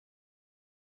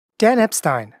Dan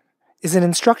Epstein is an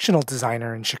instructional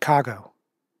designer in Chicago.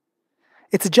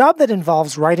 It's a job that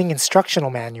involves writing instructional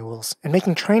manuals and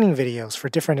making training videos for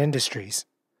different industries.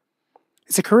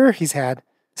 It's a career he's had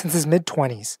since his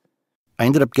mid-20s. I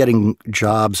ended up getting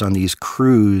jobs on these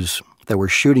crews that were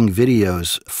shooting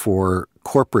videos for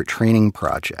corporate training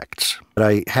projects. But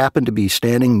I happened to be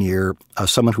standing near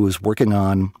someone who was working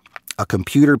on a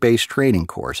computer-based training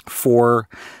course for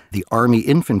the Army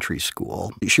Infantry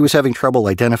School. She was having trouble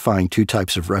identifying two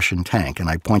types of Russian tank, and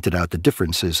I pointed out the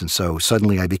differences, and so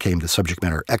suddenly I became the subject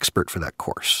matter expert for that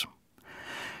course.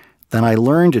 Then I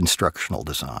learned instructional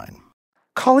design.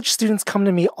 College students come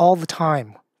to me all the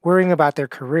time, worrying about their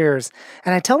careers,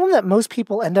 and I tell them that most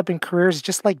people end up in careers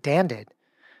just like Dan did.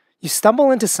 You stumble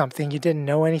into something you didn't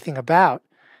know anything about,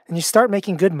 and you start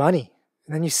making good money,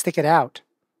 and then you stick it out.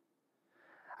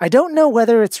 I don't know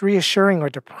whether it's reassuring or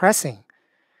depressing,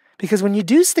 because when you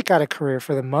do stick out a career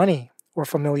for the money or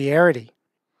familiarity,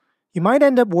 you might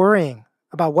end up worrying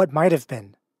about what might have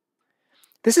been.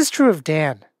 This is true of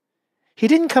Dan. He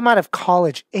didn't come out of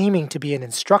college aiming to be an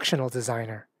instructional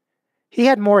designer. He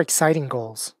had more exciting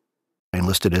goals. I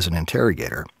enlisted as an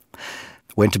interrogator.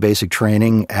 Went to basic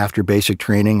training. After basic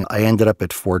training, I ended up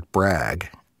at Fort Bragg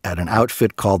at an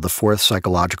outfit called the 4th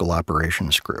Psychological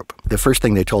Operations Group. The first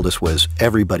thing they told us was,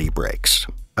 everybody breaks.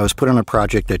 I was put on a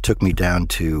project that took me down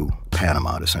to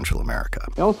Panama, to Central America.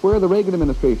 Elsewhere, the Reagan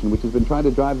administration, which has been trying to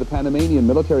drive the Panamanian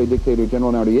military dictator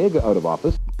General Noriega out of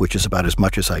office. Which is about as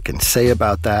much as I can say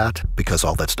about that, because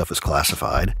all that stuff is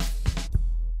classified.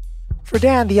 For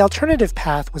Dan, the alternative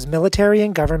path was military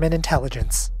and government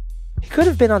intelligence. He could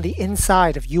have been on the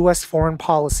inside of U.S. foreign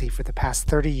policy for the past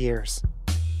 30 years.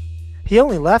 He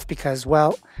only left because,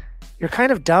 well, you're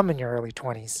kind of dumb in your early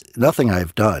 20s. Nothing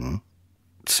I've done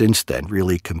since then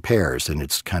really compares in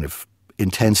its kind of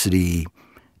intensity,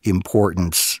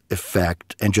 importance,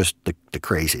 effect, and just the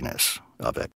craziness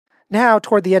of it. Now,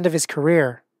 toward the end of his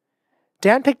career,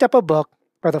 Dan picked up a book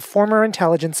by the former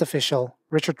intelligence official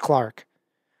Richard Clarke,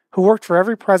 who worked for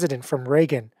every president from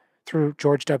Reagan through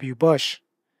George W. Bush,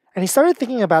 and he started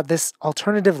thinking about this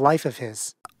alternative life of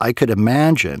his. I could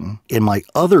imagine in my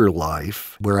other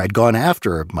life, where I'd gone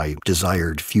after my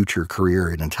desired future career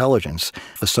in intelligence,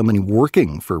 as somebody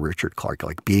working for Richard Clarke,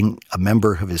 like being a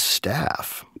member of his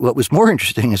staff. What was more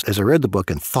interesting is, as I read the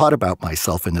book and thought about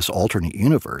myself in this alternate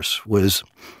universe, was,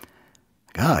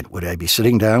 God, would I be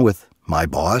sitting down with my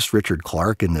boss, Richard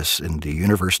Clarke, in the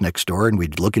universe next door, and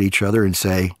we'd look at each other and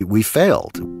say, we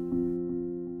failed.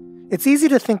 It's easy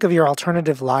to think of your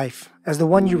alternative life as the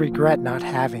one you regret not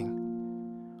having,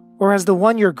 or as the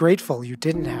one you're grateful you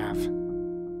didn't have.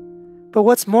 But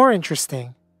what's more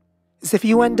interesting is if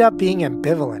you end up being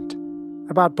ambivalent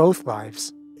about both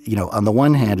lives. You know, on the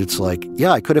one hand, it's like,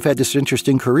 yeah, I could have had this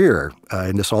interesting career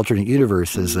in this alternate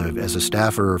universe as a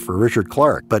staffer for Richard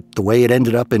Clarke, but the way it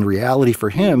ended up in reality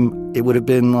for him, it would have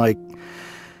been like,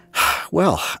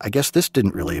 well, I guess this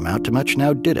didn't really amount to much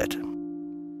now, did it?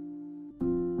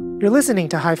 You're listening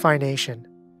to Hi-Phi Nation,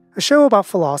 a show about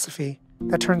philosophy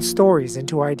that turns stories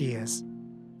into ideas.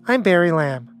 I'm Barry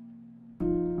Lamb.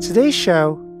 Today's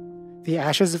show, The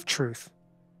Ashes of Truth.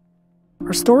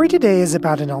 Our story today is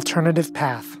about an alternative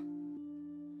path,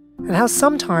 and how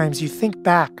sometimes you think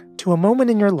back to a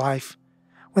moment in your life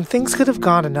when things could have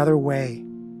gone another way,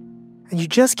 and you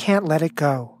just can't let it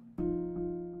go.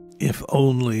 If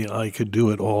only I could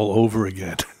do it all over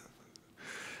again.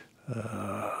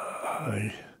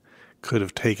 I could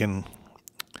have taken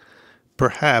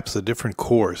perhaps a different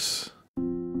course.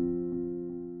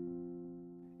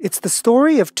 It's the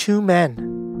story of two men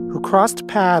who crossed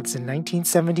paths in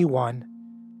 1971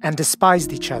 and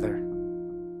despised each other.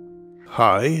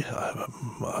 Hi,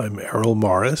 I'm Errol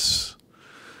Morris.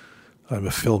 I'm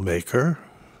a filmmaker,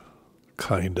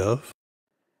 kind of.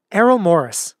 Errol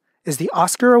Morris is the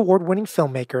Oscar award-winning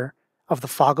filmmaker of The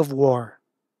Fog of War.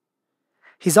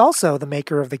 He's also the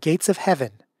maker of The Gates of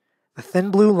Heaven, The Thin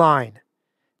Blue Line,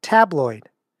 Tabloid,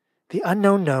 The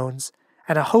Unknown Knowns,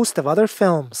 and a host of other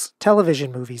films,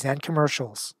 television movies, and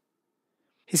commercials.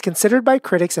 He's considered by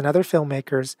critics and other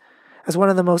filmmakers as one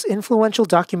of the most influential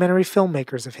documentary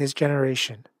filmmakers of his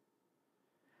generation.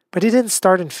 But he didn't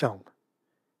start in film.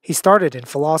 He started in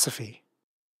philosophy.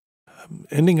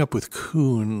 Ending up with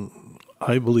Kuhn,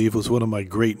 I believe, was one of my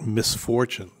great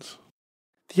misfortunes.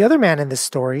 The other man in this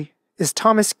story is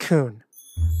Thomas Kuhn.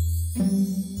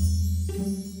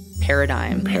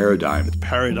 Paradigm.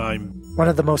 One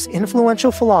of the most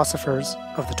influential philosophers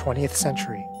of the 20th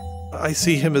century. I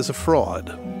see him as a fraud.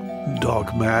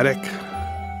 Dogmatic,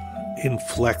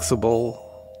 inflexible,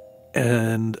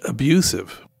 and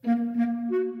abusive.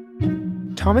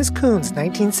 Thomas Kuhn's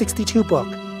 1962 book,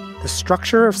 The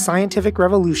Structure of Scientific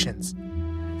Revolutions,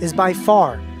 is by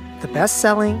far the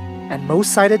best-selling and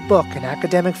most cited book in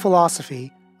academic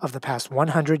philosophy of the past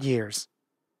 100 years.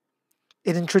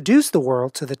 It introduced the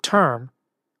world to the term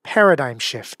paradigm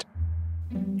shift.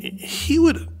 He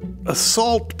would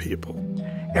assault people.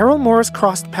 Errol Morris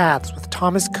crossed paths with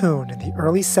Thomas Kuhn in the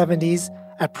early 70s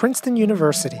at Princeton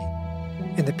University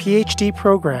in the PhD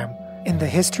program in the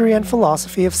History and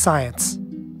Philosophy of Science.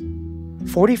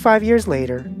 45 years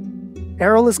later,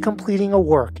 Errol is completing a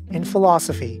work in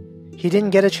philosophy he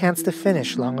didn't get a chance to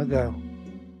finish long ago.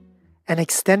 An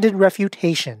extended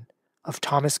refutation of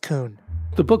Thomas Kuhn.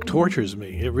 The book tortures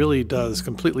me. It really does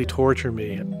completely torture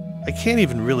me. I can't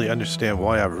even really understand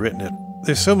why I've written it.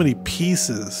 There's so many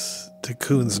pieces to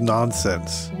Kuhn's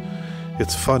nonsense.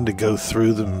 It's fun to go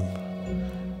through them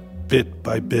bit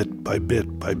by bit by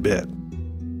bit by bit.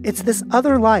 It's this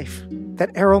other life that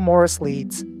Errol Morris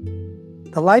leads.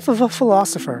 The life of a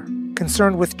philosopher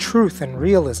concerned with truth and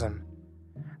realism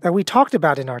that we talked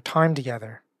about in our time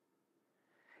together.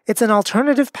 It's an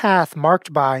alternative path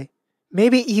marked by,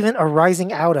 maybe even a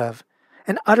rising out of,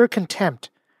 an utter contempt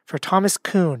for Thomas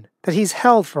Kuhn that he's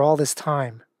held for all this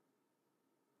time.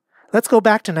 Let's go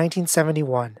back to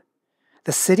 1971.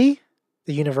 The city,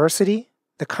 the university,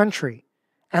 the country,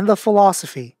 and the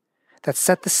philosophy that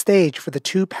set the stage for the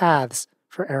two paths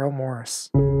for Errol Morris.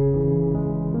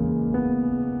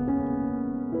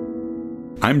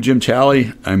 I'm Jim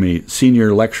Challey. I'm a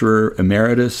senior lecturer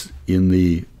emeritus in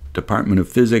the Department of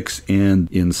Physics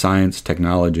and in Science,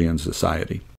 Technology, and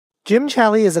Society. Jim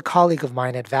Challey is a colleague of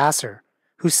mine at Vassar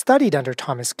who studied under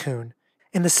Thomas Kuhn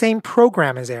in the same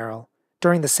program as Errol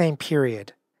during the same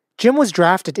period. Jim was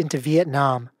drafted into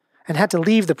Vietnam and had to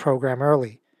leave the program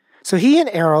early, so he and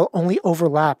Errol only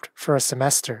overlapped for a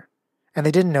semester, and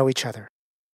they didn't know each other.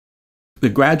 The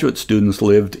graduate students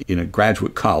lived in a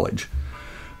graduate college.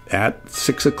 At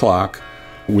 6 o'clock,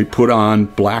 we put on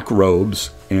black robes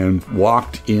and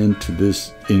walked into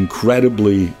this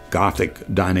incredibly Gothic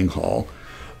dining hall.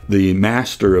 The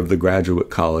master of the graduate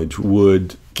college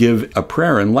would give a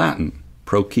prayer in Latin,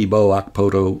 Procibo ac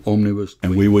poto omnibus,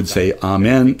 and we would say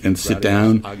Amen and sit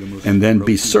down and then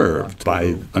be served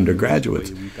by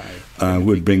undergraduates.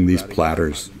 Would bring these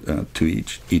platters to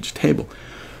each table.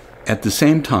 At the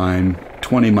same time,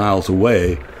 20 miles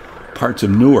away, parts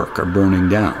of Newark are burning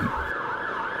down.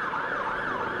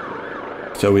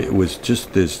 So it was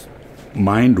just this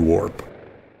mind warp.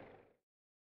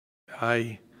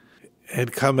 I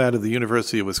had come out of the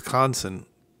University of Wisconsin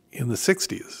in the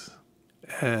 60s,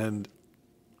 and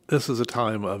this was a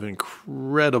time of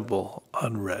incredible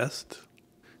unrest,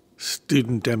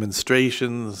 student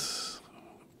demonstrations,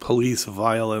 police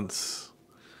violence,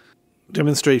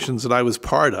 demonstrations that I was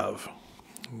part of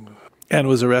and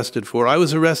was arrested for. I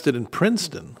was arrested in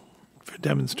Princeton for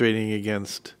demonstrating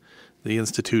against the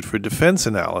Institute for Defense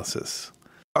Analysis.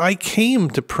 I came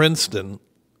to Princeton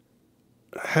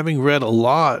having read a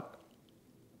lot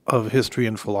of history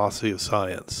and philosophy of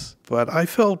science, but I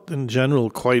felt in general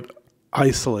quite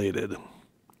isolated.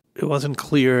 It wasn't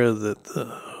clear that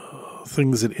the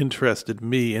things that interested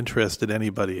me interested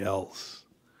anybody else.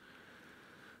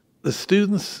 The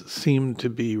students seemed to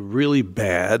be really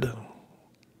bad.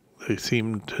 They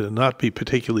seemed to not be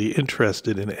particularly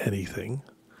interested in anything.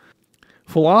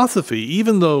 Philosophy,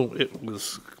 even though it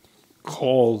was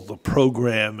called the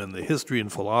program in the history and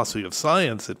philosophy of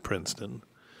science at Princeton,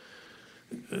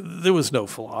 there was no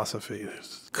philosophy.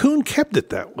 Kuhn kept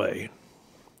it that way.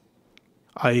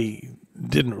 I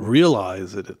didn't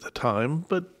realize it at the time,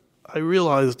 but I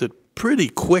realized it pretty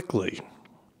quickly,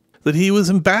 that he was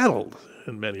embattled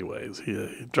in many ways.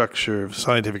 The structure of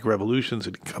scientific revolutions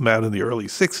had come out in the early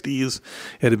 60s.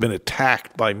 It had been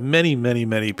attacked by many, many,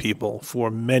 many people for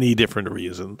many different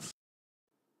reasons.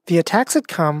 The attacks had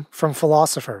come from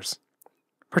philosophers,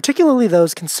 particularly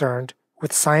those concerned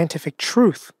with scientific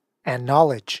truth and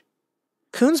knowledge.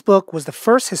 Kuhn's book was the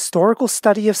first historical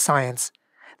study of science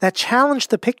that challenged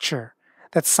the picture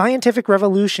that scientific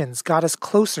revolutions got us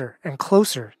closer and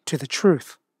closer to the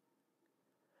truth.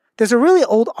 There's a really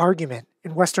old argument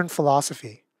in Western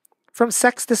philosophy, from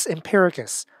Sextus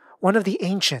Empiricus, one of the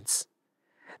ancients,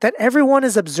 that everyone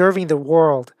is observing the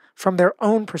world from their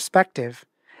own perspective,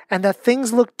 and that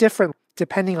things look different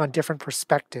depending on different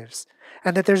perspectives,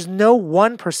 and that there's no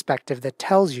one perspective that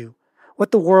tells you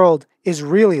what the world is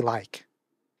really like.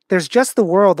 There's just the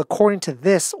world according to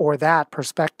this or that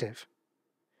perspective.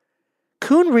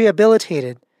 Kuhn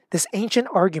rehabilitated this ancient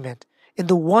argument in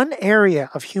the one area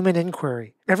of human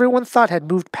inquiry everyone thought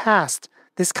had moved past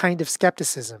this kind of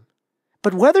skepticism.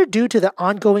 But whether due to the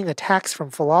ongoing attacks from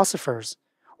philosophers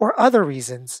or other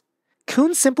reasons,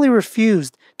 Kuhn simply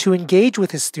refused to engage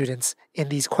with his students in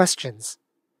these questions.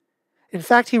 In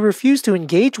fact, he refused to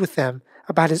engage with them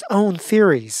about his own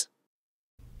theories.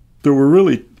 There were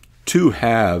really two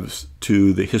halves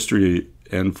to the history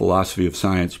and philosophy of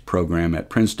science program at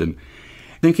Princeton.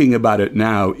 Thinking about it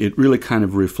now, it really kind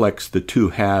of reflects the two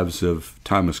halves of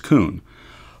Thomas Kuhn.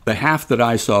 The half that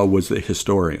I saw was the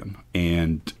historian,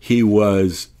 and he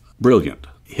was brilliant.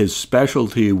 His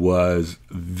specialty was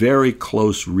very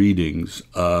close readings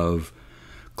of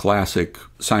classic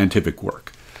scientific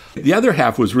work. The other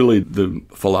half was really the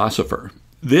philosopher.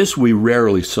 This we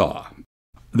rarely saw.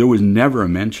 There was never a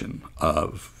mention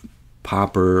of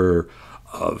Popper,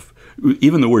 of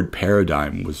even the word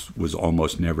paradigm was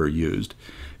almost never used.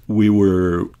 We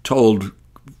were told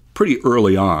pretty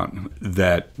early on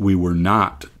that we were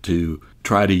not to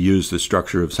try to use the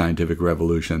structure of scientific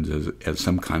revolutions as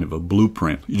some kind of a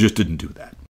blueprint. You just didn't do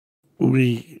that.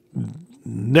 We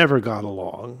never got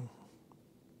along,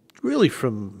 really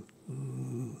from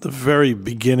the very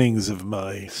beginnings of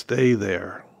my stay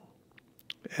there.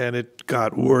 And it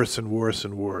got worse and worse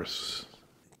and worse.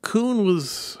 Kuhn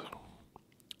was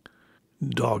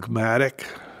dogmatic,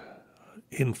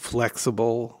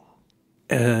 inflexible,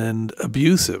 and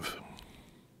abusive.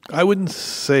 I wouldn't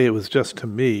say it was just to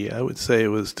me. I would say it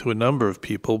was to a number of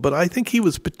people, but I think he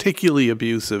was particularly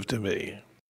abusive to me.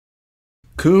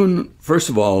 Kuhn, first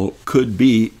of all, could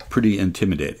be pretty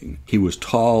intimidating. He was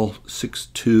tall,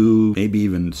 6'2", maybe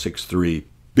even 6'3",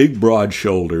 big broad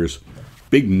shoulders,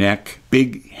 big neck,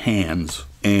 big hands,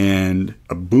 and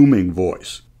a booming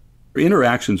voice.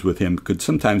 Interactions with him could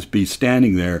sometimes be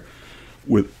standing there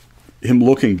with him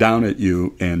looking down at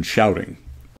you and shouting.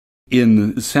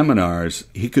 In seminars,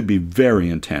 he could be very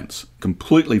intense,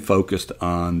 completely focused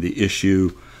on the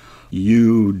issue.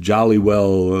 You jolly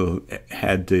well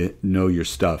had to know your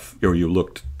stuff, or you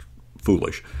looked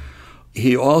foolish.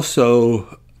 He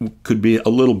also could be a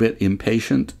little bit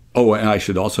impatient. Oh, and I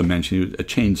should also mention he was a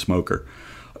chain smoker.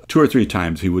 2 or 3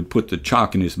 times he would put the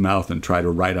chalk in his mouth and try to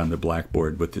write on the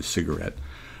blackboard with his cigarette.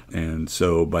 And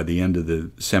so by the end of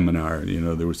the seminar,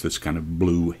 there was this kind of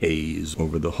blue haze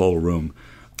over the whole room.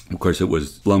 Of course, it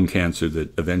was lung cancer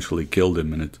that eventually killed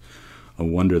him, and it's a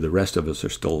wonder the rest of us are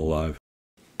still alive.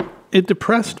 It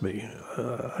depressed me.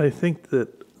 I think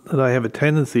that I have a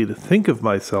tendency to think of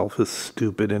myself as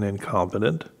stupid and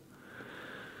incompetent.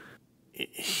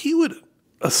 He would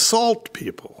assault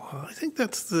people. I think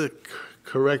that's the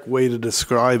correct way to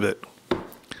describe it.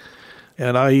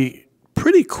 And I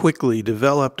pretty quickly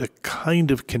developed a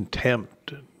kind of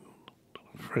contempt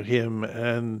for him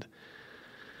and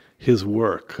his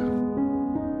work.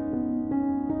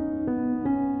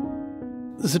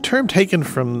 There's a term taken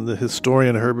from the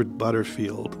historian Herbert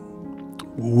Butterfield,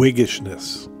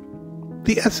 Whiggishness.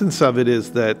 The essence of it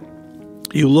is that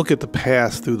you look at the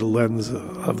past through the lens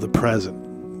of the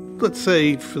present. Let's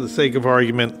say, for the sake of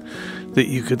argument, that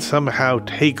you could somehow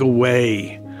take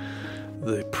away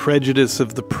the prejudice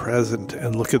of the present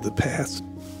and look at the past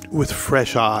with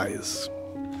fresh eyes,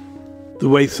 the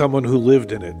way someone who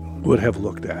lived in it would have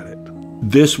looked at it.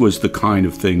 This was the kind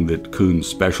of thing that Kuhn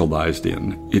specialized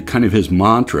in. It kind of his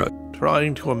mantra.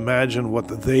 Trying to imagine what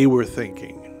they were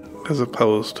thinking as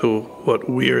opposed to what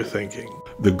we're thinking.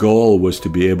 The goal was to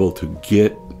be able to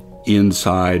get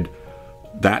inside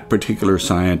that particular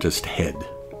scientist's head.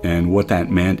 And what that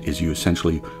meant is you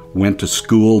essentially went to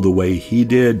school the way he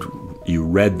did. You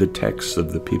read the texts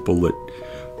of the people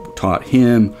that taught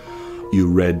him.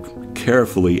 You read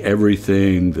carefully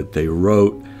everything that they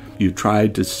wrote. You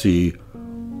tried to see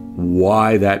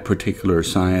why that particular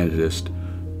scientist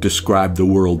described the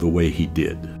world the way he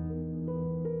did.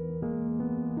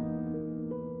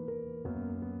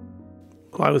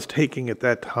 Well, I was taking at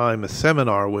that time a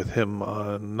seminar with him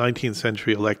on 19th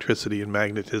century electricity and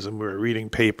magnetism. We were reading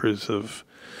papers of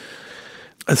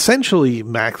essentially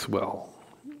Maxwell,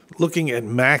 looking at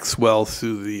Maxwell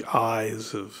through the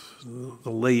eyes of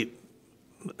the late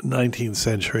 19th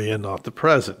century and not the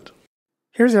present.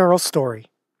 Here's Errol's story.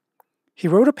 He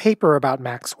wrote a paper about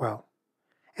Maxwell,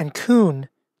 and Kuhn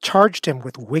charged him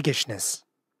with Whiggishness.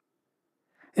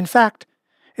 In fact,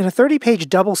 in a 30-page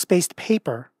double-spaced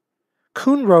paper,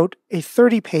 Kuhn wrote a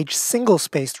 30-page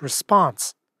single-spaced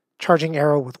response, charging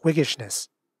Errol with Whiggishness.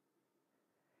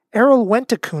 Errol went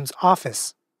to Kuhn's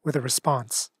office with a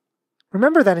response.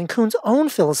 Remember that in Kuhn's own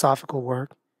philosophical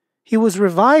work, he was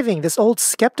reviving this old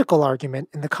skeptical argument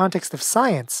in the context of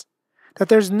science, that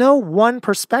there's no one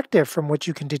perspective from which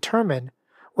you can determine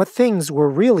what things were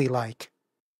really like.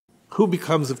 Who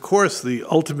becomes, of course, the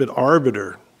ultimate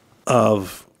arbiter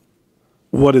of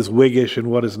what is Whiggish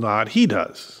and what is not? He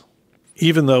does.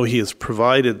 even though he has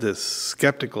provided this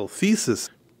skeptical thesis,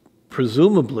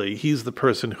 presumably he's the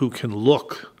person who can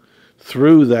look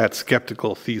through that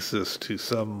skeptical thesis to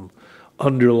some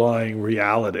underlying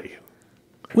reality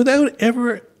without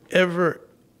ever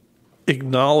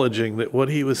acknowledging that what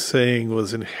he was saying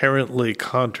was inherently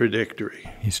contradictory.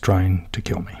 He's trying to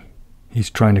kill me.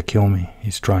 He's trying to kill me.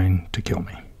 He's trying to kill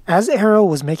me. As Errol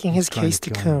was making his case to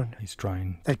Kuhn,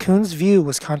 that Kuhn's view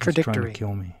was contradictory,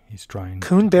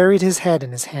 Kuhn buried his head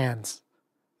in his hands,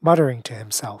 muttering to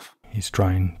himself. He's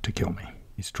trying to kill me.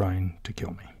 He's trying to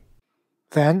kill me.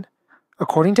 Then,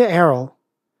 according to Errol,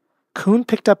 Kuhn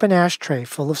picked up an ashtray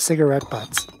full of cigarette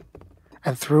butts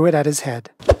and threw it at his head.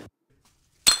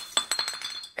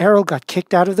 Errol got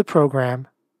kicked out of the program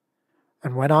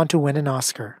and went on to win an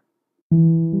Oscar.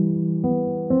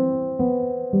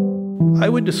 I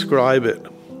would describe it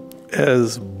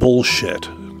as bullshit.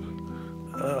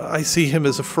 I see him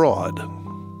as a fraud.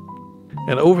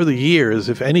 And over the years,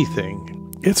 if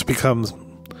anything, it's become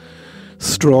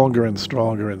stronger and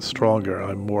stronger and stronger.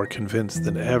 I'm more convinced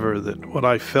than ever that what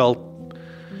I felt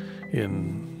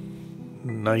in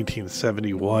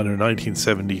 1971 or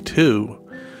 1972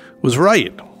 was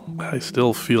right. I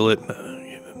still feel it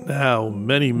now,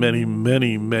 many, many,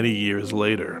 many, many years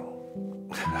later.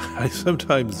 I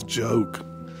sometimes joke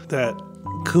that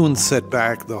Kuhn set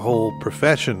back the whole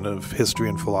profession of history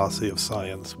and philosophy of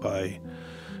science by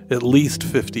at least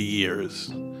 50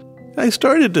 years. I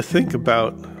started to think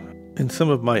about, in some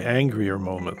of my angrier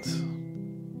moments,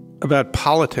 about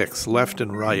politics left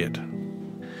and right.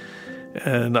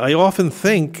 And I often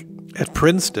think at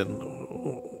Princeton,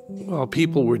 while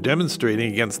people were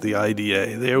demonstrating against the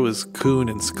IDA, there was Kuhn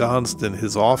ensconced in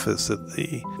his office at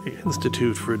the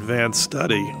Institute for Advanced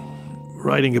Study,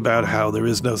 writing about how there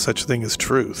is no such thing as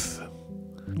truth.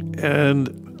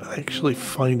 And I actually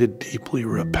find it deeply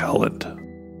repellent.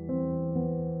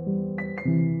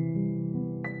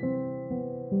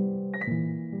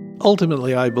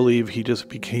 Ultimately, I believe he just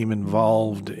became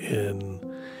involved in,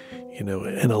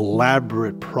 an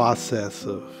elaborate process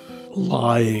of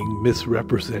lying,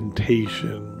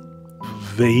 misrepresentation,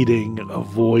 evading,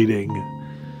 avoiding.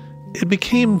 It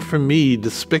became, for me,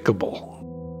 despicable.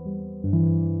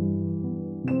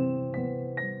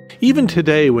 Even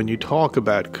today, when you talk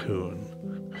about Kuhn,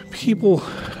 people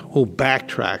will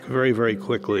backtrack very, very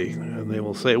quickly, and they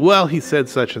will say, well, he said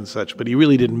such and such, but he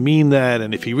really didn't mean that,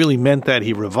 and if he really meant that,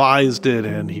 he revised it,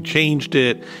 and he changed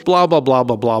it, blah, blah, blah,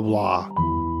 blah, blah, blah.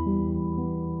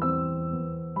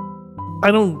 I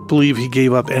don't believe he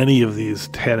gave up any of these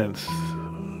tenets,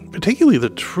 particularly the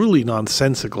truly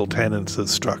nonsensical tenets of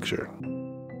structure.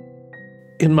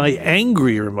 In my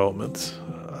angrier moments,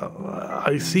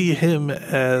 I see him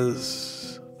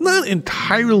as not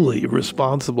entirely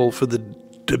responsible for the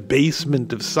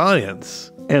debasement of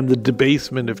science and the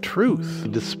debasement of truth.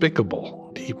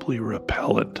 Despicable, deeply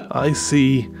repellent. I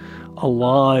see a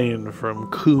line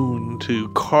from Kuhn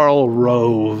to Karl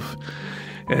Rove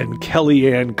and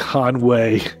Kellyanne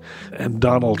Conway and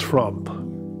Donald Trump.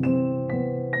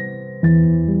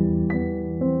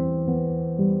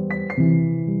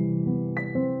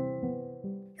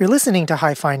 You're listening to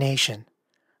Hi-Phi Nation,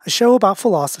 a show about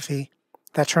philosophy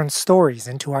that turns stories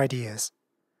into ideas.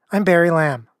 I'm Barry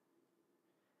Lamb.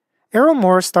 Errol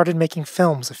Morris started making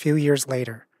films a few years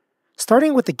later,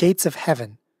 starting with The Gates of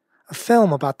Heaven, a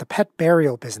film about the pet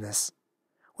burial business,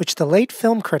 which the late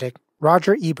film critic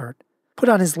Roger Ebert put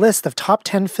on his list of top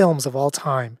 10 films of all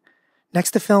time,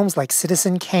 next to films like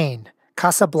Citizen Kane,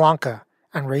 Casablanca,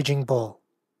 and Raging Bull.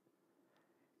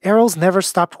 Errol's never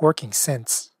stopped working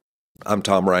since. I'm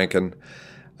Tom Rankin.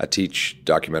 I teach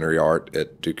documentary art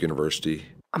at Duke University.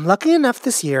 I'm lucky enough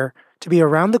this year to be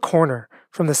around the corner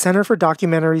from the Center for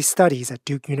Documentary Studies at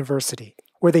Duke University,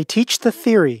 where they teach the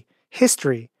theory,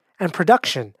 history, and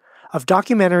production of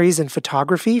documentaries in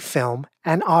photography, film,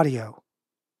 and audio.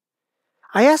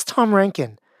 I asked Tom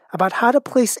Rankin about how to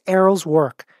place Errol's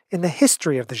work in the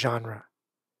history of the genre.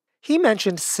 He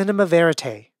mentioned cinema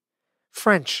verite,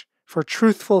 French for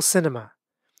truthful cinema,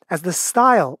 as the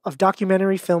style of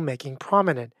documentary filmmaking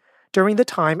prominent during the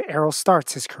time Errol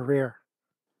starts his career.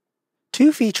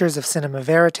 Two features of cinema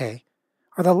verite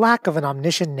are the lack of an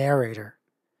omniscient narrator,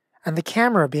 and the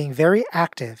camera being very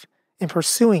active in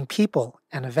pursuing people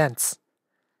and events,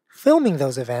 filming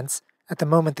those events at the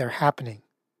moment they're happening.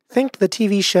 Think the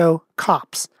TV show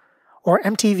Cops, or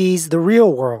MTV's The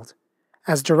Real World,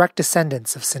 as direct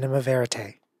descendants of cinema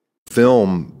verite.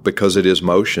 Film, because it is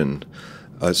motion,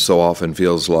 so often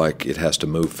feels like it has to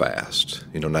move fast.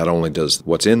 Not only does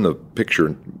what's in the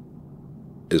picture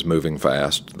is moving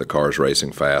fast, the car's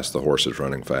racing fast, the horse is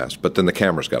running fast, but then the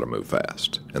camera's got to move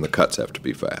fast, and the cuts have to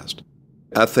be fast.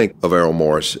 I think of Errol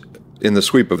Morris in the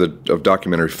sweep of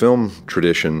documentary film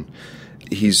tradition.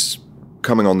 He's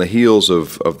coming on the heels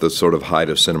of the sort of height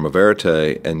of cinema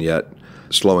verite, and yet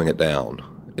slowing it down.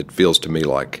 It feels to me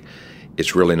like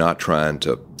it's really not trying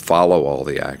to follow all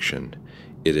the action.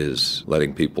 It is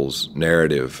letting people's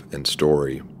narrative and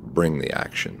story bring the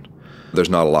action. There's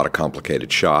not a lot of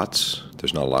complicated shots.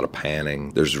 There's not a lot of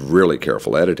panning. There's really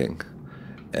careful editing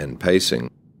and pacing.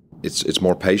 It's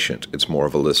more patient. It's more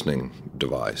of a listening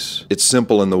device. It's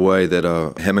simple in the way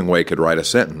that Hemingway could write a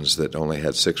sentence that only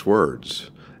had 6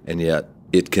 words, and yet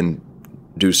it can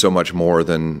do so much more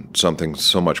than something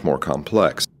so much more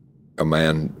complex. A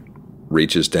man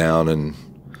reaches down and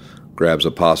grabs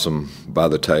a possum by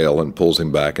the tail and pulls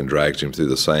him back and drags him through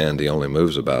the sand. He only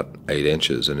moves about 8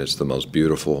 inches, and it's the most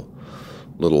beautiful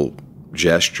little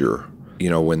gesture.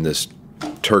 You know, when this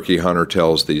turkey hunter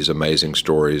tells these amazing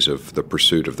stories of the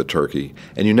pursuit of the turkey,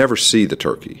 and you never see the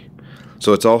turkey.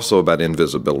 So it's also about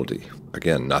invisibility.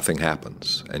 Again, nothing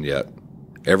happens, and yet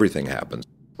everything happens.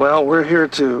 Well, we're here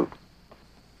to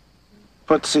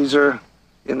put Caesar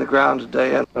in the ground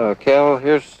today. Cal,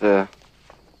 here's a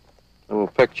little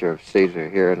picture of Caesar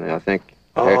here, and I think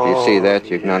if you see that,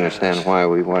 you can understand why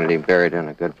we wanted him buried in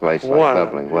a good place like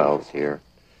Bubbling Wells here.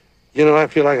 You know, I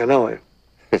feel like I know him.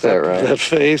 Is that right? That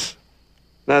face,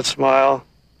 that smile.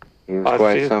 He was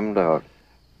quite some dog.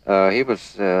 He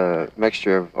was a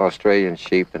mixture of Australian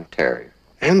sheep and terrier.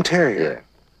 And terrier?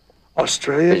 Yeah.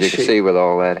 Australian sheep? As you can see with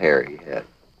all that hair he had.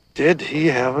 Did he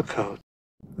have a coat?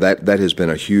 That has been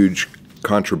a huge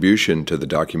contribution to the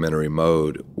documentary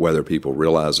mode, whether people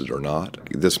realize it or not.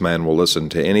 This man will listen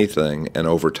to anything, and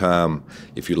over time,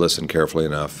 if you listen carefully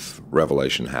enough,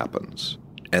 revelation happens.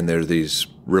 And there are these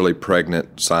really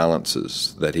pregnant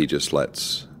silences that he just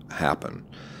lets happen.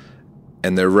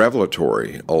 And they're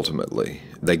revelatory, ultimately.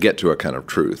 They get to a kind of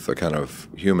truth, a kind of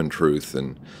human truth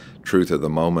and truth of the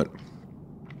moment.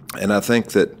 And I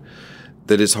think that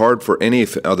it's hard for any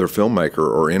other filmmaker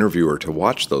or interviewer to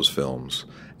watch those films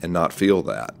and not feel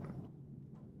that.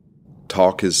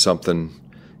 Talk is something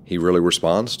he really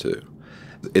responds to.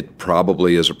 It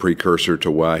probably is a precursor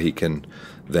to why he can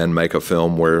then make a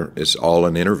film where it's all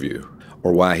an interview,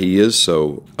 or why he is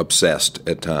so obsessed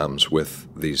at times with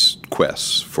these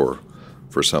quests for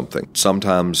something.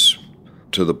 Sometimes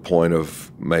to the point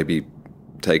of maybe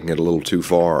taking it a little too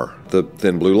far. The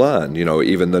Thin Blue Line, you know,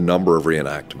 even the number of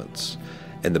reenactments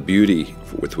and the beauty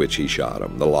with which he shot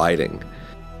them, the lighting.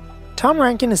 Tom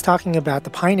Rankin is talking about the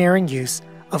pioneering use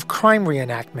of crime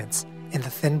reenactments in The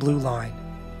Thin Blue Line.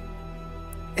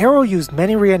 Errol used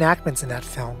many reenactments in that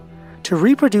film to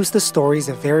reproduce the stories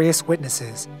of various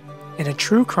witnesses in a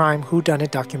true crime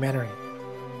whodunit documentary.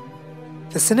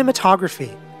 The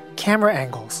cinematography, camera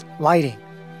angles, lighting,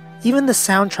 even the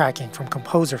soundtracking from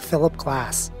composer Philip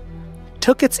Glass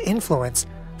took its influence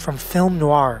from film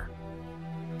noir,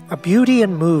 a beauty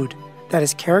and mood that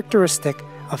is characteristic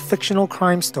of fictional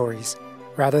crime stories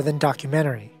rather than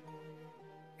documentary.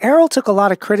 Errol took a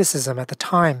lot of criticism at the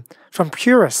time from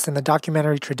purists in the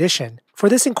documentary tradition for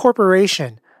this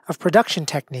incorporation of production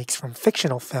techniques from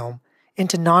fictional film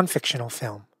into non-fictional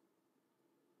film.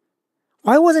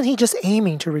 Why wasn't he just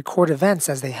aiming to record events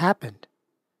as they happened?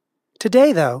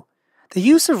 Today, though, the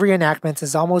use of reenactments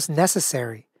is almost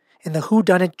necessary in the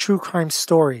whodunit true crime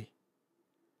story.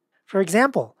 For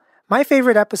example, my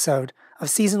favorite episode of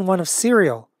Season 1 of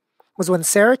Serial was when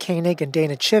Sarah Koenig and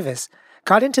Dana Chivvis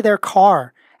got into their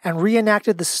car and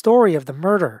reenacted the story of the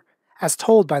murder as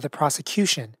told by the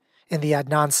prosecution in the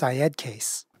Adnan Syed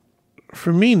case.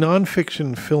 For me,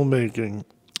 nonfiction filmmaking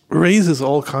raises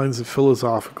all kinds of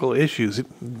philosophical issues,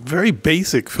 very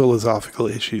basic philosophical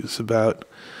issues about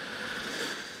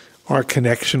our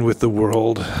connection with the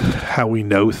world, how we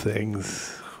know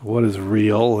things, what is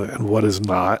real and what is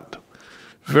not.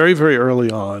 Very, very early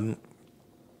on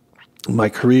in my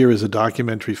career as a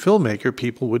documentary filmmaker,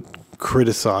 people would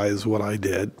criticize what I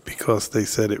did because they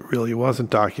said it really wasn't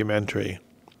documentary,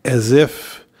 as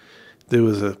if there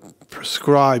was a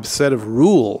prescribed set of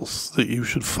rules that you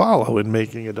should follow in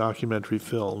making a documentary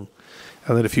film,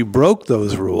 and that if you broke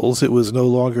those rules, it was no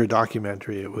longer a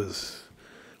documentary, it was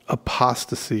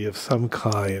apostasy of some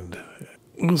kind.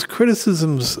 It was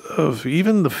criticisms of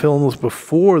even the films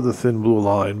before The Thin Blue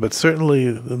Line, but certainly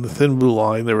in The Thin Blue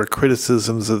Line there were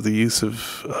criticisms of the use of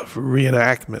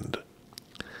reenactment.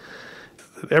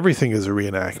 Everything is a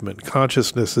reenactment.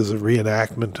 Consciousness is a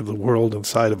reenactment of the world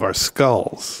inside of our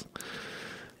skulls.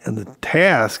 And the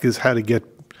task is how to get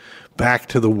back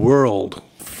to the world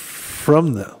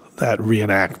from that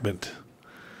reenactment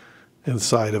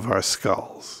inside of our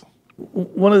skulls.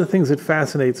 One of the things that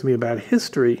fascinates me about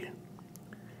history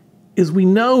is we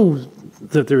know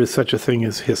that there is such a thing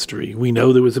as history. We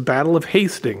know there was a Battle of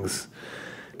Hastings.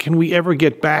 Can we ever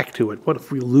get back to it? What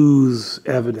if we lose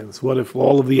evidence? What if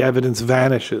all of the evidence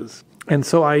vanishes? And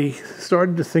so I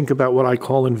started to think about what I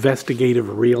call investigative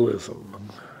realism.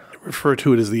 I refer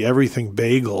to it as the everything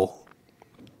bagel.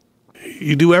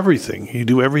 You do everything. You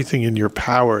do everything in your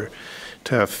power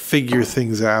to figure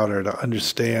things out or to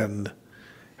understand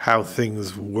how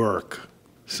things work.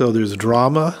 So there's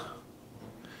drama,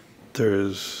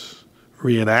 there's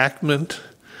reenactment,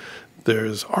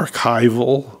 there's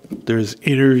archival, there's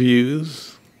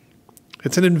interviews.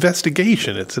 It's an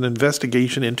investigation. It's an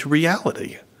investigation into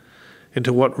reality,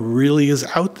 into what really is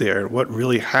out there, what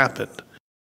really happened.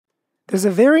 There's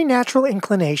a very natural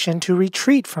inclination to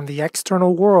retreat from the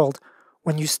external world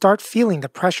when you start feeling the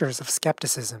pressures of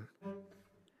skepticism.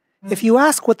 If you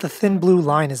ask what the thin blue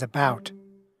line is about,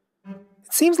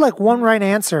 it seems like one right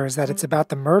answer is that it's about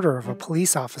the murder of a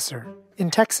police officer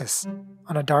in Texas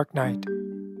on a dark night.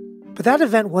 But that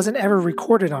event wasn't ever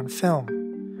recorded on film,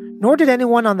 nor did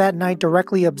anyone on that night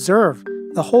directly observe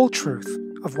the whole truth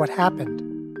of what happened.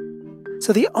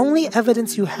 So the only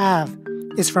evidence you have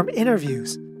is from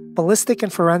interviews, ballistic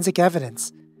and forensic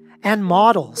evidence, and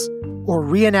models or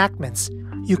reenactments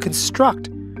you construct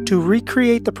to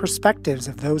recreate the perspectives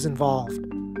of those involved.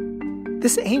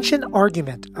 This ancient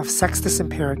argument of Sextus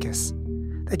Empiricus,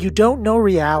 that you don't know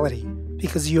reality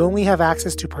because you only have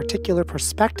access to particular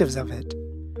perspectives of it,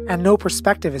 and no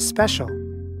perspective is special,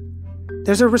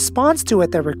 there's a response to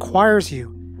it that requires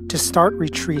you to start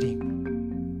retreating.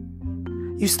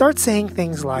 You start saying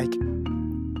things like,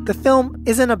 the film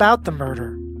isn't about the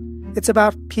murder, it's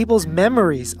about people's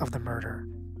memories of the murder.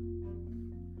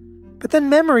 But then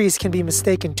memories can be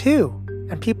mistaken too,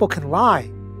 and people can lie.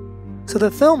 So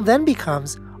the film then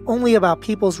becomes only about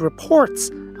people's reports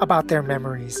about their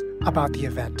memories about the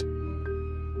event.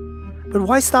 But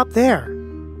why stop there?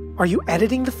 Are you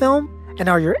editing the film, and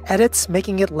are your edits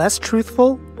making it less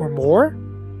truthful or more?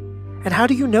 And how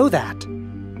do you know that?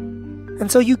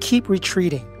 And so you keep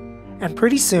retreating, and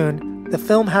pretty soon the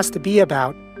film has to be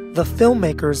about the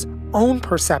filmmaker's own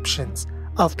perceptions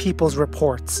of people's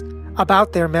reports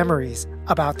about their memories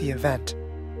about the event.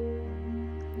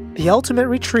 The ultimate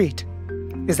retreat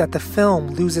is that the film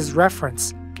loses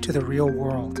reference to the real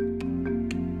world.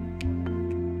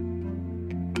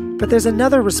 But there's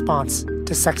another response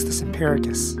to Sextus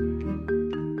Empiricus.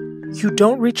 You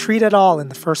don't retreat at all in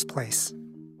the first place.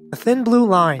 The thin blue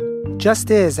line just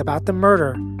is about the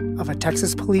murder of a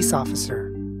Texas police officer.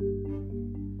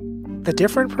 The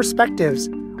different perspectives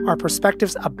are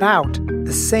perspectives about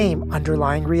the same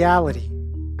underlying reality.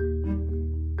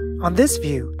 On this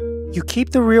view, you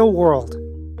keep the real world.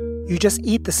 You just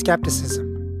eat the skepticism.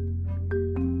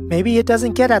 Maybe it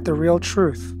doesn't get at the real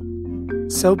truth.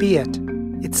 So be it.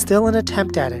 It's still an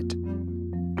attempt at it.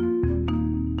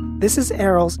 This is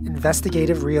Errol's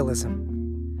investigative realism,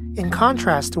 in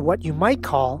contrast to what you might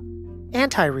call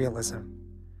anti-realism,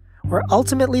 where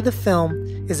ultimately the film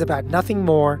is about nothing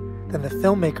more than the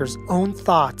filmmaker's own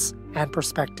thoughts and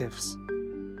perspectives.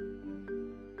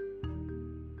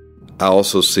 I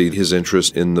also see his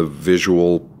interest in the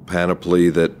visual panoply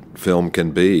that film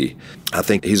can be. I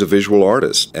think he's a visual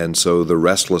artist, and so the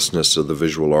restlessness of the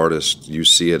visual artist, you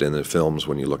see it in the films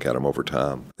when you look at them over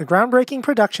time. The groundbreaking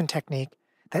production technique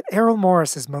that Errol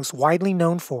Morris is most widely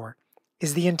known for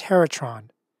is the Interrotron,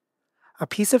 a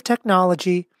piece of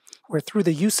technology where through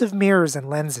the use of mirrors and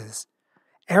lenses,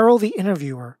 Errol the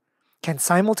interviewer can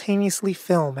simultaneously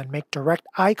film and make direct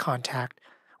eye contact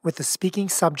with the speaking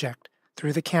subject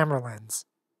through the camera lens.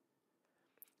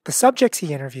 The subjects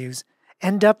he interviews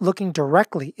end up looking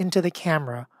directly into the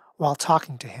camera while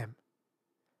talking to him.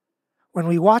 When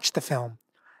we watch the film,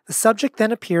 the subject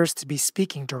then appears to be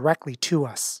speaking directly to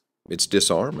us. It's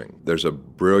disarming. There's a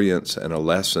brilliance and a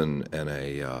lesson and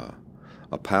a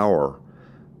power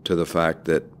to the fact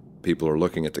that people are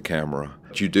looking at the camera.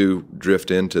 You do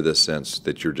drift into this sense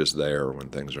that you're just there when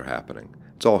things are happening.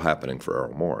 It's all happening for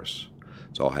Errol Morris.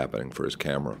 It's all happening for his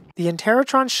camera. The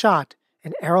Interrotron shot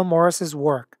in Errol Morris's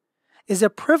work is a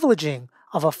privileging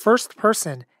of a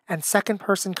first-person and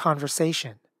second-person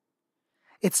conversation.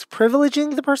 It's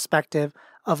privileging the perspective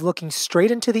of looking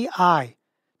straight into the eye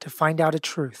to find out a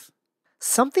truth.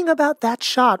 Something about that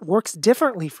shot works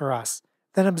differently for us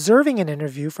than observing an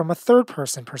interview from a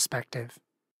third-person perspective.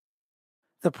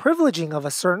 The privileging of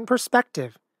a certain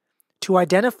perspective to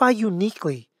identify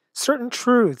uniquely certain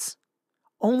truths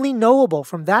only knowable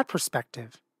from that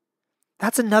perspective.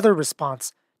 That's another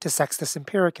response to Sextus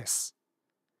Empiricus.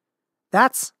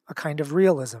 That's a kind of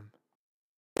realism.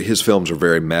 His films are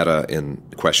very meta in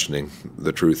questioning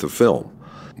the truth of film,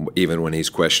 even when he's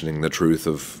questioning the truth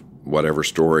of whatever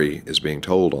story is being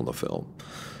told on the film.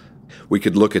 We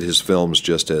could look at his films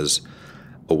just as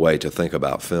a way to think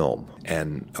about film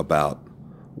and about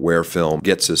where film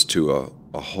gets us to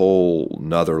a whole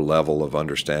nother level of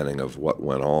understanding of what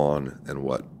went on and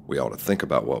what we ought to think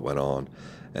about what went on,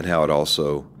 and how it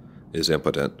also is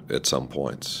impotent at some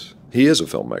points. He is a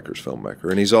filmmaker's filmmaker,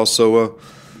 and he's also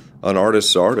an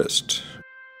artist's artist.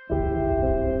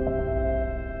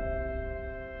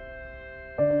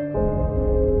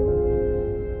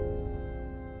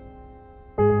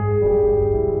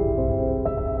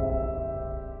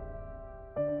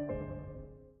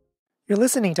 You're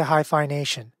listening to Hi-Phi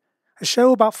Nation, a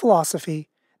show about philosophy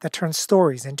that turns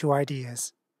stories into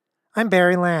ideas. I'm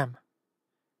Barry Lamb.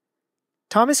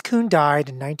 Thomas Kuhn died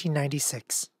in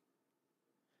 1996.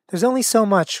 There's only so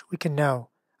much we can know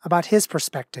about his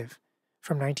perspective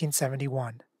from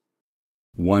 1971.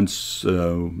 Once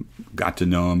got to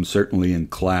know him, certainly in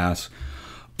class.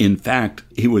 In fact,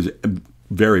 he was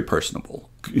very personable.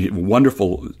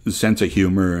 Wonderful sense of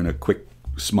humor and a quick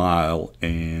smile,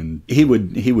 and he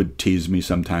would tease me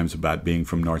sometimes about being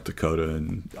from North Dakota,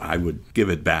 and I would give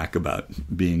it back about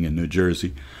being in New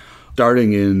Jersey.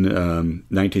 Starting in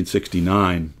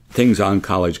 1969, things on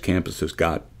college campuses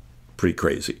got pretty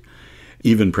crazy,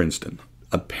 even Princeton.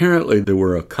 Apparently, there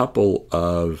were a couple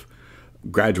of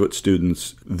graduate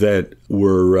students that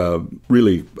were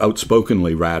really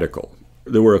outspokenly radical.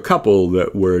 There were a couple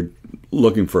that were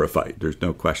looking for a fight. There's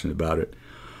no question about it.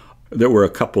 There were a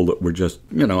couple that were just,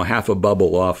 half a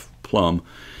bubble off plumb.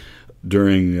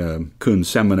 During Kuhn's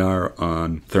seminar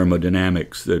on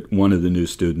thermodynamics, that one of the new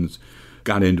students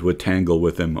got into a tangle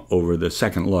with him over the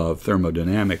second law of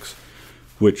thermodynamics,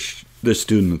 which this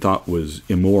student thought was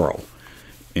immoral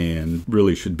and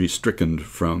really should be stricken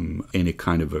from any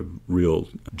kind of a real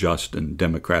just and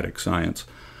democratic science.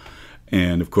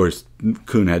 And of course,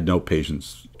 Kuhn had no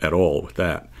patience at all with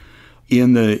that.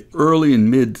 In the early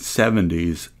and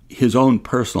mid-70s, his own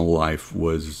personal life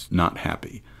was not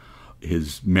happy.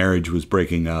 His marriage was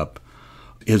breaking up.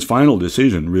 His final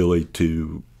decision, really,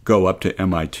 to go up to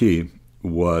MIT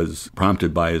was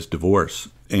prompted by his divorce.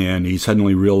 And he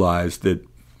suddenly realized that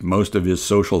most of his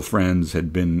social friends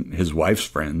had been his wife's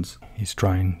friends. He's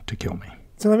trying to kill me.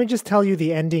 So let me just tell you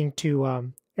the ending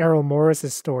to Errol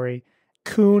Morris's story.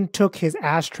 Kuhn took his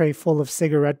ashtray full of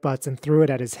cigarette butts and threw it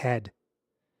at his head.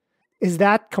 Is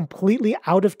that completely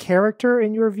out of character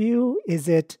in your view? Is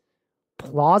it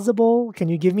plausible? Can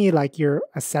you give me your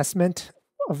assessment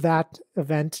of that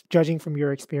event, judging from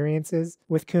your experiences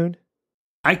with Kuhn?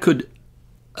 I could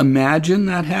imagine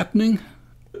that happening.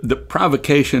 The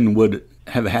provocation would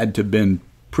have had to have been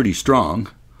pretty strong.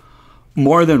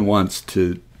 More than once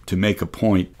to make a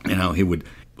point, he would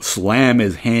slam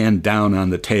his hand down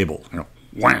on the table,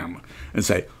 wham, and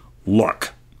say,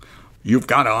 "Look, you've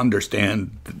got to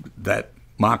understand that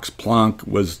Max Planck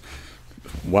was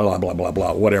blah, blah, blah,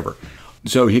 blah, whatever."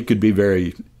 So he could be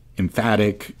very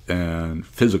emphatic and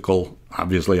physical.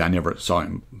 Obviously, I never saw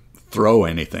him throw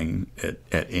anything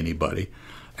at anybody.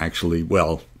 Actually,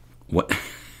 well, what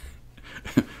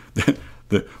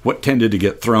what tended to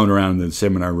get thrown around in the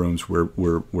seminar rooms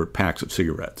were packs of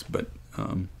cigarettes, but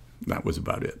that was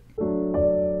about it.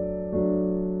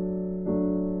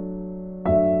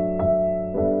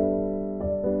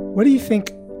 What do you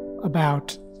think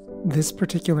about this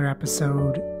particular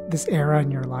episode, this era in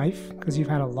your life? Because you've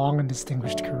had a long and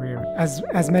distinguished career.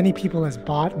 As many people as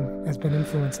bought and has been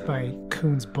influenced by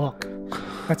Kuhn's book,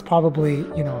 that's probably,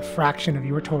 a fraction of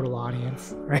your total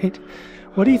audience, right?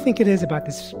 What do you think it is about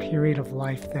this period of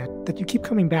life that you keep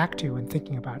coming back to and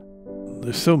thinking about?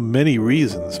 There's so many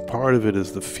reasons. Part of it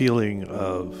is the feeling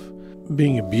of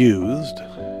being abused,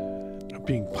 of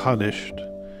being punished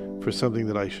for something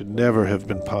that I should never have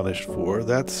been punished for.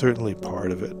 That's certainly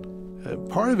part of it.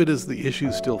 Part of it is the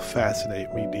issues still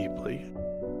fascinate me deeply.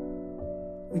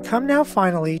 We come now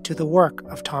finally to the work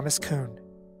of Thomas Kuhn.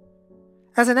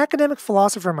 As an academic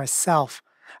philosopher myself,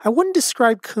 I wouldn't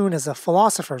describe Kuhn as a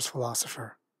philosopher's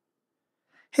philosopher.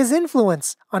 His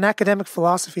influence on academic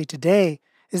philosophy today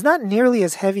is not nearly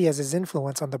as heavy as his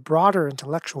influence on the broader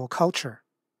intellectual culture.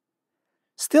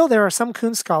 Still, there are some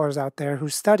Kuhn scholars out there who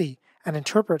study and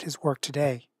interpret his work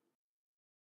today.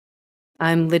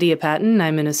 I'm Lydia Patton.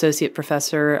 I'm an associate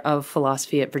professor of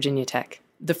philosophy at Virginia Tech.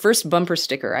 The first bumper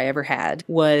sticker I ever had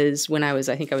was when I was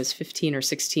 15 or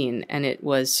 16, and it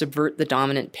was "Subvert the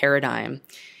Dominant Paradigm."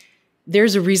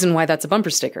 There's a reason why that's a bumper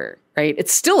sticker, right?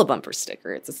 It's still a bumper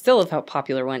sticker. It's still a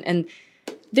popular one. And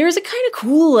There's a kind of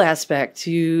cool aspect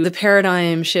to the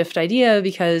paradigm shift idea,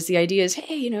 because the idea is,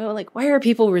 hey, like, why are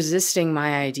people resisting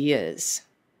my ideas?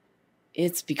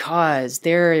 It's because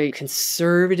they're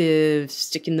conservative,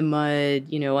 stick in the mud,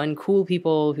 uncool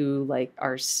people who like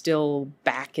are still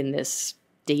back in this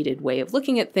dated way of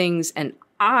looking at things. And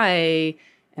I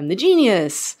am the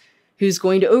genius who's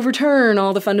going to overturn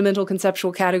all the fundamental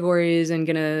conceptual categories and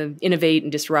going to innovate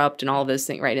and disrupt and all of those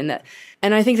things, right?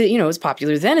 And I think that, it's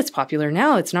popular then, it's popular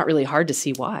now. It's not really hard to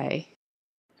see why.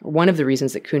 One of the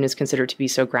reasons that Kuhn is considered to be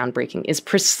so groundbreaking is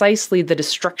precisely the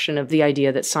destruction of the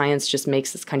idea that science just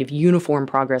makes this kind of uniform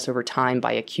progress over time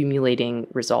by accumulating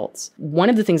results. One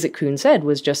of the things that Kuhn said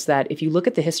was just that if you look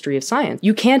at the history of science,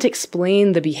 you can't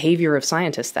explain the behavior of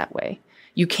scientists that way.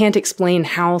 You can't explain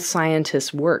how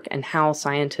scientists work and how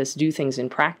scientists do things in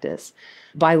practice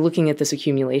by looking at this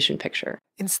accumulation picture.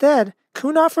 Instead,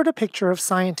 Kuhn offered a picture of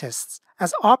scientists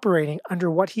as operating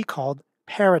under what he called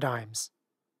paradigms.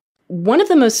 One of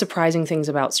the most surprising things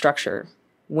about structure,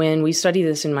 when we study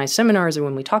this in my seminars or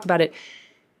when we talk about it,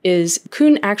 is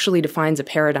Kuhn actually defines a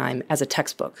paradigm as a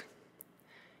textbook.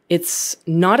 It's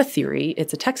not a theory,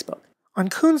 it's a textbook. On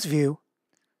Kuhn's view,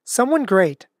 someone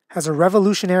great has a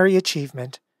revolutionary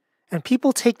achievement, and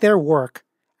people take their work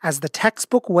as the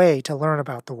textbook way to learn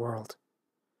about the world.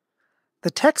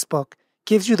 The textbook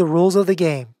gives you the rules of the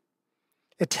game.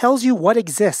 It tells you what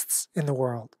exists in the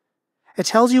world. It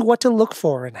tells you what to look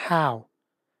for and how.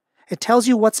 It tells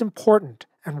you what's important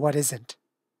and what isn't.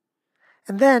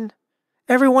 And then,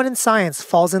 everyone in science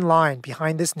falls in line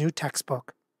behind this new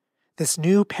textbook, this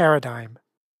new paradigm.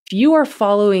 If you are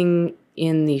following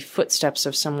in the footsteps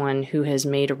of someone who has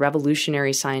made a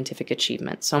revolutionary scientific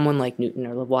achievement, someone like Newton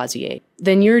or Lavoisier,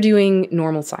 then you're doing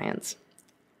normal science.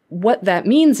 What that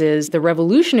means is the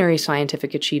revolutionary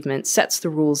scientific achievement sets the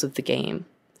rules of the game,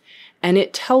 and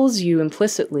it tells you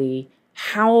implicitly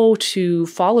how to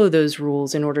follow those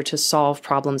rules in order to solve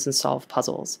problems and solve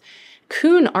puzzles.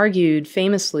 Kuhn argued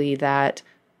famously that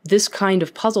this kind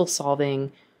of puzzle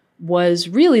solving was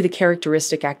really the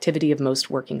characteristic activity of most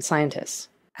working scientists.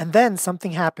 And then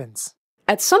something happens.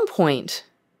 At some point,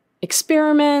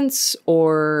 experiments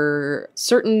or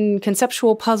certain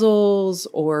conceptual puzzles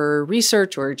or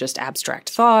research or just abstract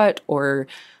thought or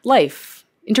life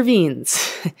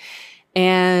intervenes.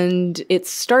 And it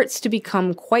starts to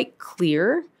become quite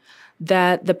clear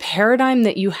that the paradigm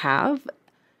that you have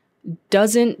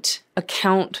doesn't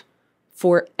account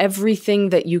for everything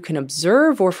that you can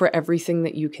observe or for everything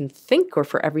that you can think or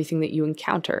for everything that you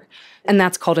encounter. And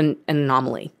that's called an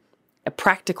anomaly, a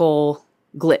practical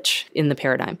glitch in the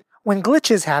paradigm. When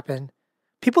glitches happen,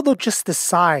 people don't just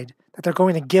decide that they're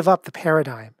going to give up the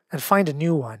paradigm and find a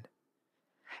new one.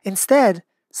 Instead,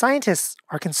 scientists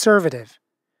are conservative.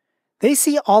 They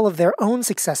see all of their own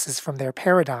successes from their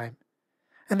paradigm,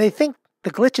 and they think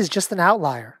the glitch is just an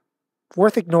outlier,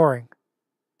 worth ignoring.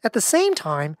 At the same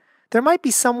time, there might be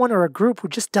someone or a group who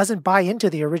just doesn't buy into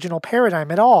the original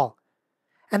paradigm at all,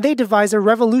 and they devise a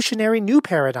revolutionary new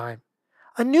paradigm,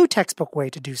 a new textbook way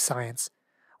to do science,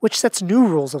 which sets new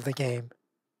rules of the game.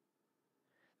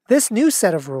 This new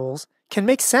set of rules can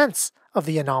make sense of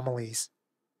the anomalies.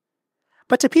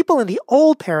 But to people in the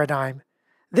old paradigm,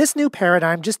 this new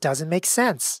paradigm just doesn't make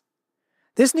sense.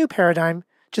 This new paradigm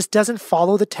just doesn't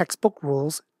follow the textbook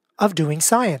rules of doing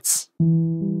science.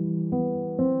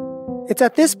 It's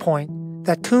at this point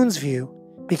that Kuhn's view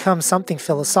becomes something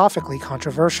philosophically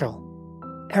controversial.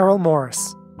 Errol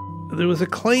Morris. There was a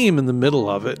claim in the middle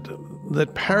of it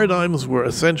that paradigms were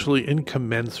essentially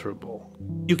incommensurable.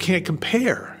 You can't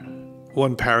compare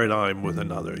one paradigm with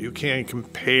another. You can't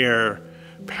compare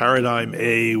paradigm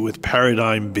A with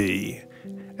paradigm B.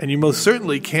 And you most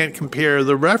certainly can't compare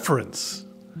the reference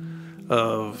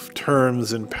of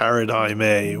terms in paradigm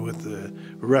A with the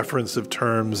reference of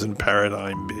terms in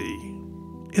paradigm B.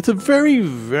 It's a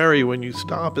very, when you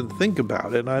stop and think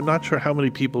about it, and I'm not sure how many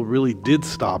people really did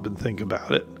stop and think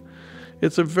about it,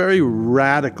 it's a very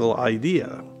radical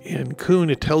idea. In Kuhn,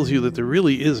 it tells you that there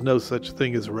really is no such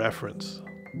thing as reference.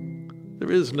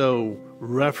 There is no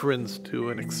reference to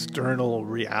an external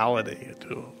reality,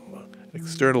 to an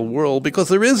external world, because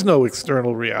there is no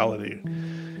external reality.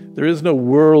 There is no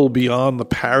world beyond the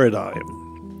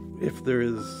paradigm. If there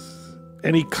is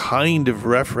any kind of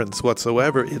reference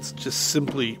whatsoever, it's just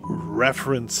simply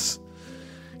reference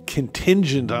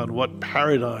contingent on what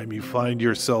paradigm you find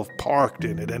yourself parked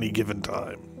in at any given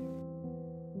time.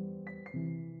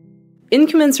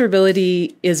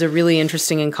 Incommensurability is a really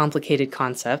interesting and complicated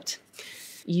concept.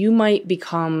 You might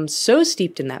become so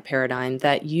steeped in that paradigm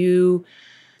that you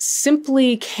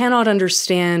simply cannot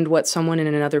understand what someone in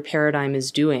another paradigm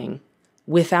is doing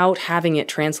without having it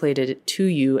translated to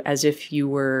you as if you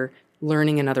were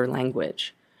learning another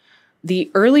language.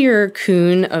 The earlier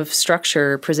Kuhn of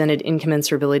structure presented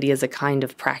incommensurability as a kind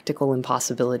of practical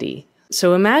impossibility.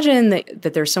 So imagine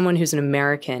that there's someone who's an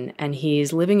American and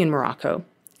he's living in Morocco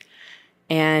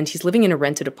and he's living in a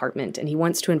rented apartment and he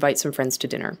wants to invite some friends to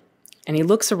dinner. And he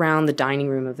looks around the dining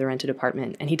room of the rented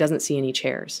apartment and he doesn't see any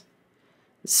chairs.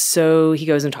 So he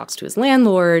goes and talks to his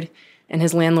landlord, and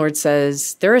his landlord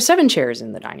says, there are 7 chairs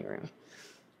in the dining room.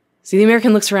 So the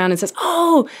American looks around and says,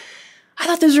 oh, I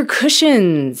thought those were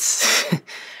cushions.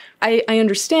 I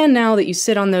understand now that you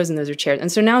sit on those and those are chairs.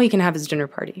 And so now he can have his dinner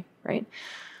party, right?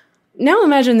 Now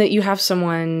imagine that you have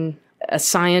someone, a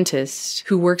scientist,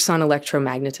 who works on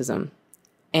electromagnetism,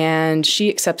 and she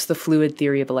accepts the fluid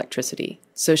theory of electricity.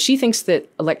 So she thinks that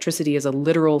electricity is a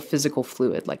literal physical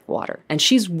fluid like water, and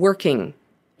she's working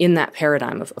in that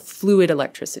paradigm of fluid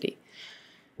electricity.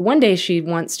 One day she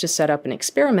wants to set up an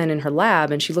experiment in her lab,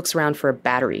 and she looks around for a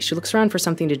battery. She looks around for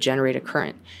something to generate a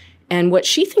current. And what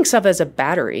she thinks of as a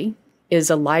battery is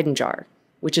a Leyden jar,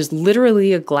 which is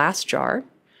literally a glass jar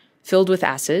filled with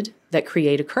acid that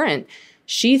create a current.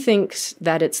 She thinks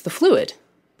that it's the fluid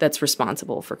that's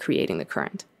responsible for creating the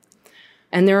current.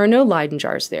 And there are no Leyden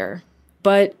jars there,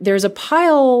 but there's a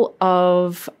pile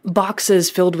of boxes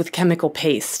filled with chemical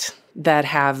paste that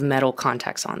have metal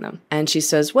contacts on them. And she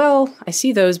says, well, I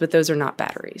see those, but those are not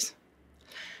batteries.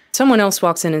 Someone else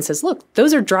walks in and says, look,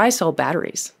 those are dry cell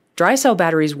batteries. Dry cell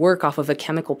batteries work off of a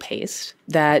chemical paste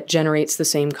that generates the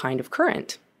same kind of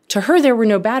current. To her, there were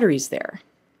no batteries there.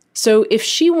 So if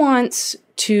she wants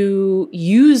to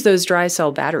use those dry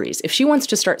cell batteries, if she wants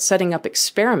to start setting up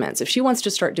experiments, if she wants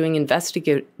to start doing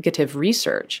investigative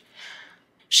research,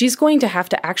 she's going to have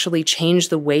to actually change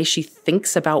the way she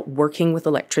thinks about working with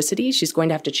electricity. She's going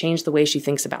to have to change the way she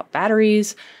thinks about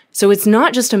batteries. So it's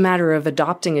not just a matter of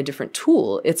adopting a different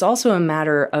tool. It's also a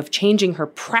matter of changing her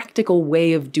practical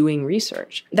way of doing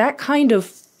research. That kind of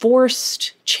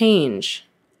forced change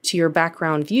to your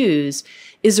background views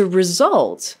is a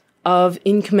result of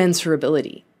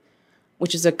incommensurability,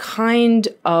 which is a kind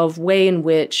of way in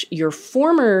which your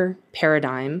former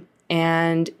paradigm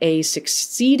and a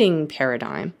succeeding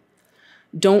paradigm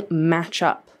don't match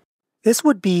up. This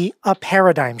would be a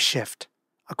paradigm shift,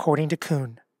 according to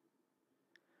Kuhn.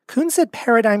 Kuhn said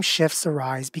paradigm shifts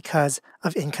arise because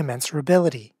of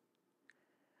incommensurability.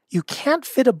 You can't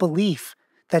fit a belief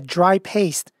that dry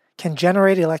paste can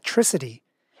generate electricity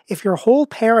if your whole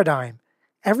paradigm,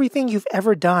 everything you've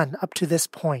ever done up to this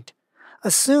point,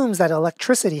 assumes that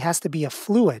electricity has to be a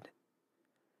fluid.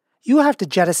 You have to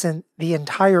jettison the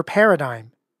entire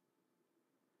paradigm.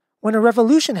 When a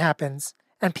revolution happens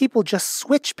and people just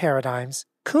switch paradigms,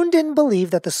 Kuhn didn't believe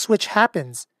that the switch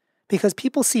happens because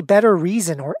people see better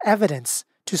reason or evidence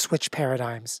to switch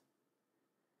paradigms.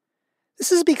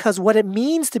 This is because what it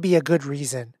means to be a good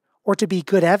reason or to be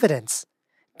good evidence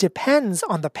depends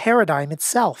on the paradigm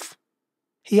itself.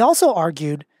 He also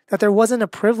argued that there wasn't a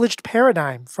privileged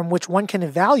paradigm from which one can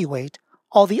evaluate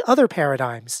all the other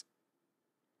paradigms.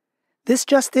 This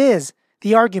just is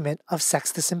the argument of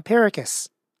Sextus Empiricus,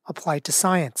 applied to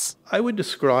science. I would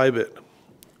describe it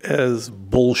as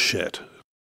bullshit.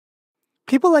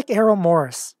 People like Errol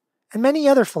Morris and many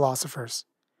other philosophers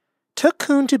took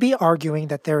Kuhn to be arguing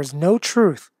that there is no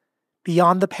truth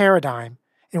beyond the paradigm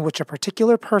in which a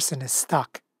particular person is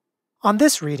stuck. On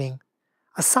this reading,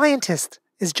 a scientist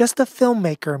is just a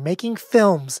filmmaker making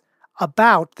films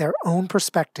about their own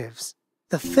perspectives.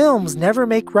 The films never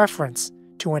make reference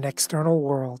to an external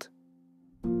world.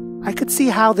 I could see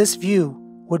how this view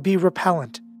would be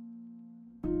repellent.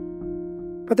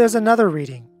 But there's another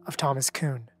reading of Thomas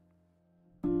Kuhn.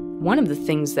 One of the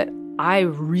things that I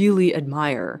really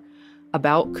admire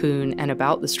about Kuhn and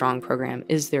about the Strong program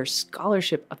is their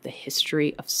scholarship of the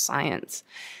history of science.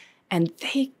 And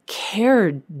they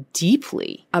cared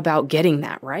deeply about getting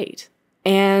that right.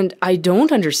 And I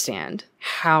don't understand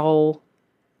how,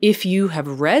 if you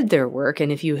have read their work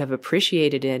and if you have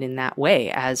appreciated it in that way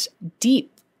as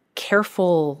deep,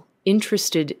 careful,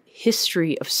 interested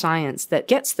history of science that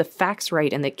gets the facts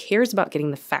right and that cares about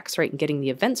getting the facts right and getting the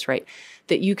events right,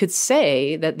 that you could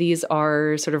say that these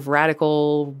are sort of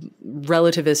radical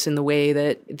relativists in the way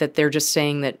that they're just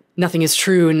saying that nothing is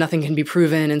true and nothing can be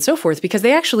proven and so forth, because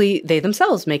they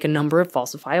themselves make a number of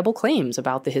falsifiable claims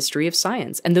about the history of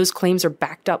science, and those claims are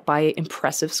backed up by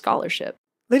impressive scholarship.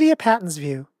 Lydia Patton's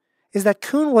view is that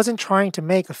Kuhn wasn't trying to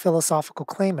make a philosophical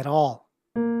claim at all.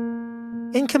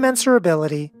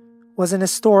 Incommensurability was an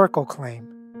historical claim.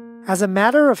 As a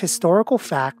matter of historical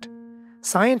fact,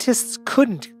 scientists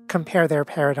couldn't compare their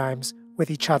paradigms with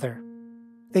each other.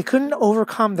 They couldn't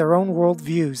overcome their own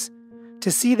worldviews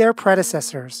to see their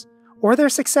predecessors or their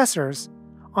successors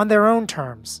on their own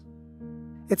terms.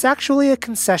 It's actually a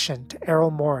concession to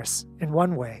Errol Morris in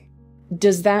one way.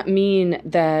 Does that mean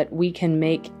that we can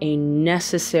make a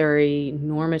necessary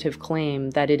normative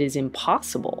claim that it is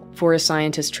impossible for a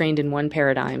scientist trained in one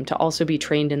paradigm to also be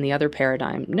trained in the other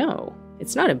paradigm? No,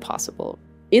 it's not impossible.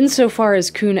 Insofar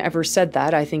as Kuhn ever said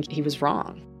that, I think he was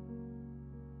wrong.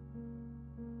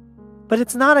 But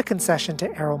it's not a concession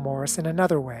to Errol Morris in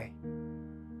another way.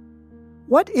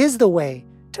 What is the way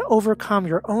to overcome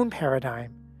your own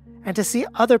paradigm and to see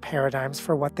other paradigms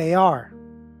for what they are?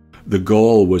 The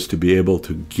goal was to be able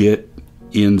to get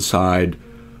inside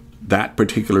that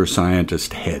particular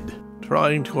scientist's head.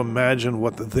 Trying to imagine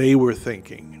what they were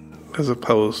thinking as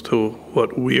opposed to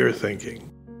what we're thinking.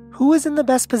 Who is in the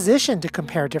best position to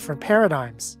compare different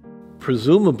paradigms?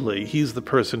 Presumably, he's the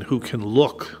person who can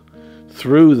look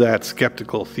through that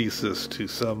skeptical thesis to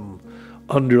some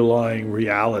underlying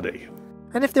reality.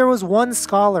 And if there was one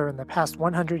scholar in the past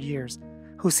 100 years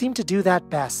who seemed to do that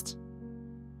best,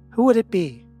 who would it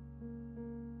be?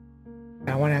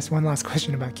 I want to ask one last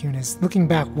question about Kuhn. Looking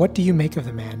back, what do you make of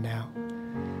the man now?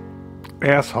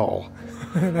 Asshole.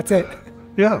 That's it?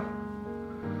 Yeah.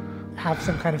 Have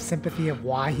some kind of sympathy of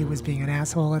why he was being an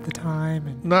asshole at the time?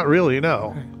 And... Not really,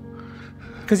 no.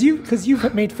 Because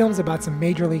you've made films about some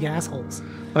major league assholes.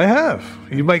 I have.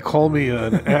 You might call me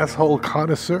an asshole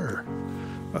connoisseur.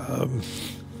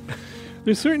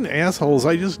 There's certain assholes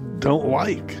I just don't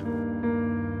like.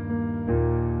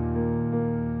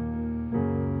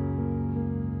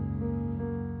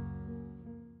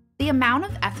 The amount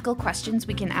of ethical questions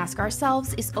we can ask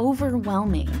ourselves is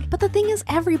overwhelming. But the thing is,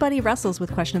 everybody wrestles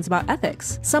with questions about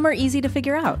ethics. Some are easy to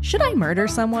figure out. Should I murder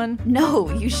someone?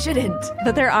 No, you shouldn't.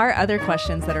 But there are other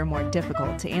questions that are more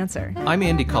difficult to answer. I'm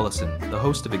Andy Cullison, the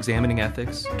host of Examining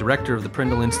Ethics, director of the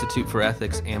Prindle Institute for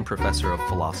Ethics, and professor of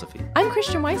philosophy. I'm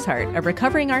Christian Weishart, a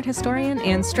recovering art historian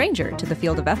and stranger to the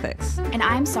field of ethics. And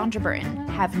I'm Sandra Burton,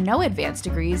 have no advanced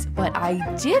degrees, but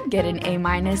I did get an A-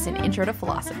 in Intro to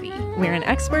Philosophy. We're an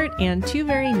expert and two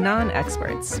very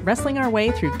non-experts, wrestling our way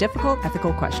through difficult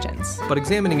ethical questions. But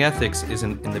Examining Ethics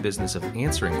isn't in the business of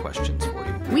answering questions for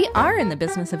you. We are in the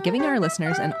business of giving our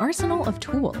listeners an arsenal of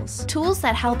tools. Tools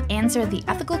that help answer the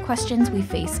ethical questions we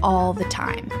face all the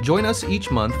time. Join us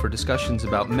each month for discussions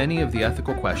about many of the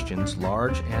ethical questions,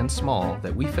 large and small,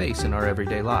 that we face in our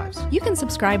everyday lives. You can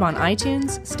subscribe on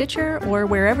iTunes, Stitcher, or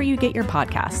wherever you get your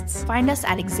podcasts. Find us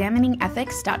at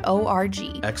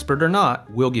examiningethics.org. Expert or not,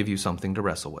 we'll give you something to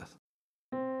wrestle with.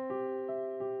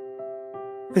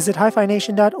 Visit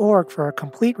HiFiNation.org for a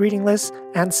complete reading list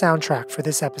and soundtrack for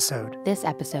this episode. This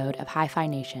episode of Hi-Fi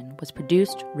Nation was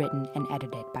produced, written, and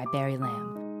edited by Barry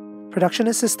Lamb. Production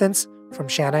assistance from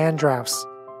Shanna Andraus.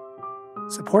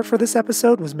 Support for this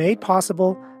episode was made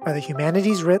possible by the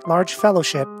Humanities Writ Large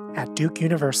Fellowship at Duke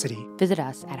University. Visit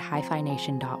us at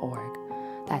HiFiNation.org.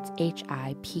 That's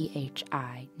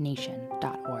HIPHI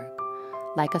Nation.org.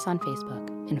 Like us on Facebook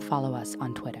and follow us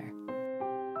on Twitter.